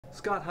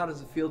Scott, how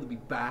does it feel to be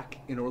back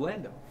in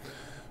Orlando?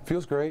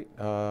 Feels great.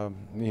 You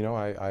know,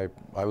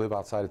 I live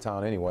outside of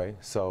town anyway,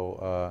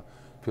 so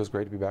feels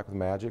great to be back with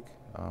Magic.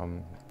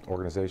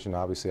 Organization,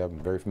 obviously, I'm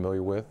very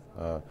familiar with.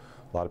 A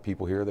lot of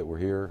people here that were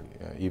here,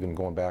 even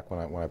going back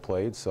when I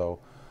played. So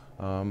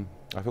I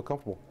feel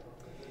comfortable.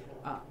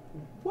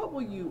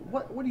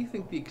 What do you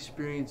think the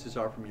experiences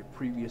are from your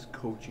previous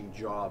coaching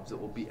jobs that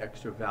will be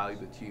extra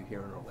valuable to you here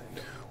in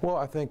Orlando? Well,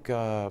 I think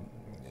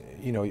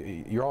you know,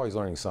 you're always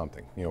learning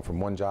something. You know, from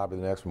one job to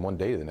the next, from one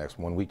day to the next,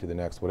 from 1 week to the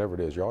next, whatever it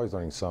is, you're always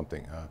learning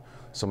something.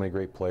 So many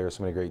great players,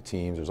 so many great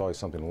teams. There's always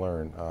something to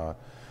learn.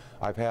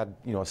 I've had,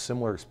 you know, a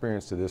similar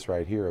experience to this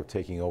right here of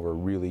taking over a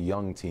really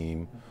young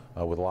team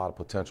with a lot of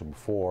potential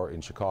before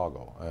in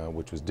Chicago,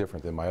 which was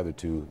different than my other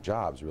two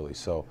jobs, really.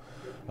 So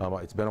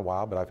it's been a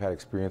while, but I've had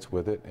experience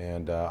with it,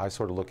 and I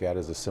sort of look at it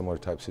as a similar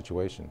type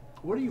situation.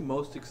 What are you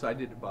most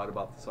excited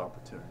about this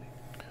opportunity?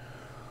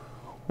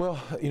 Well,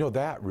 you know,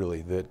 that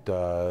really,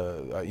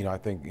 that, you know, I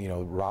think, you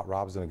know,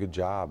 Rob's done a good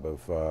job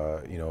of,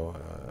 you know,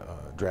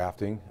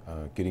 drafting,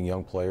 getting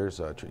young players,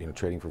 you know,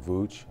 trading for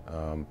Vooch,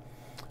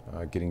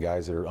 getting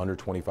guys that are under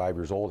 25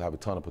 years old, have a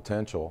ton of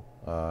potential,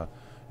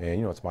 and,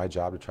 you know, it's my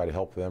job to try to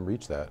help them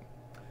reach that.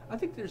 I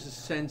think there's a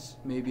sense,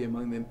 maybe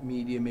among the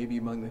media, maybe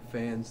among the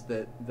fans,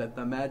 that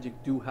the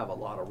Magic do have a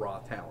lot of raw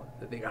talent,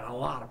 that they got a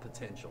lot of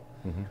potential,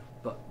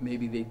 but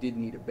maybe they did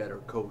need a better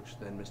coach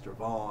than Mr.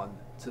 Vaughn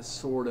to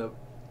sort of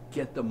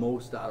get the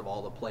most out of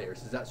all the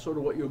players. Is that sort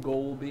of what your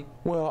goal will be?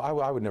 Well,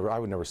 I would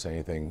never say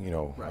anything, you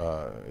know,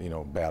 right. You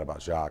know, bad about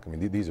Jacques. I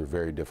mean, these are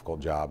very difficult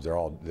jobs. They're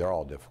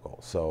all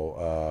difficult.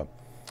 So,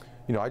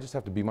 you know, I just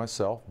have to be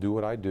myself, do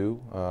what I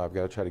do. I've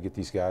got to try to get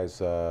these guys,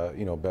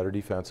 you know, better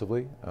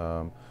defensively.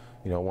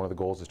 You know, one of the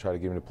goals is try to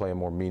get them to play in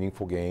more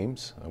meaningful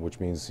games, which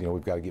means, you know,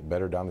 we've got to get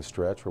better down the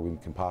stretch where we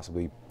can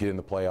possibly get in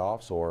the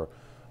playoffs or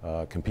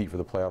compete for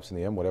the playoffs in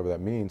the end, whatever that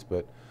means.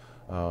 But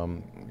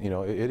you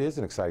know, it is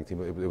an exciting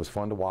team. It was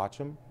fun to watch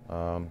them,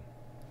 and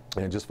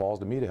it just falls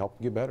to me to help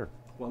them get better.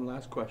 One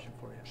last question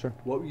for you. Sure.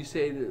 What would you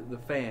say to the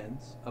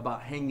fans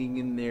about hanging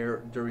in there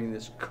during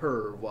this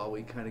curve while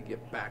we kind of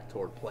get back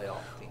toward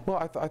playoff team?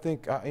 Well, I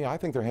think you know, I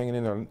think they're hanging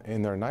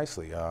in there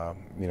nicely.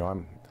 You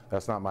know,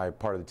 that's not my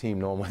part of the team,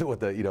 knowing what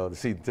the, you know, the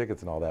season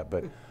tickets and all that,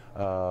 but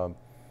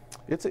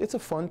it's a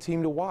fun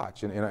team to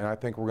watch, and I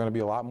think we're going to be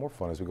a lot more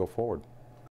fun as we go forward.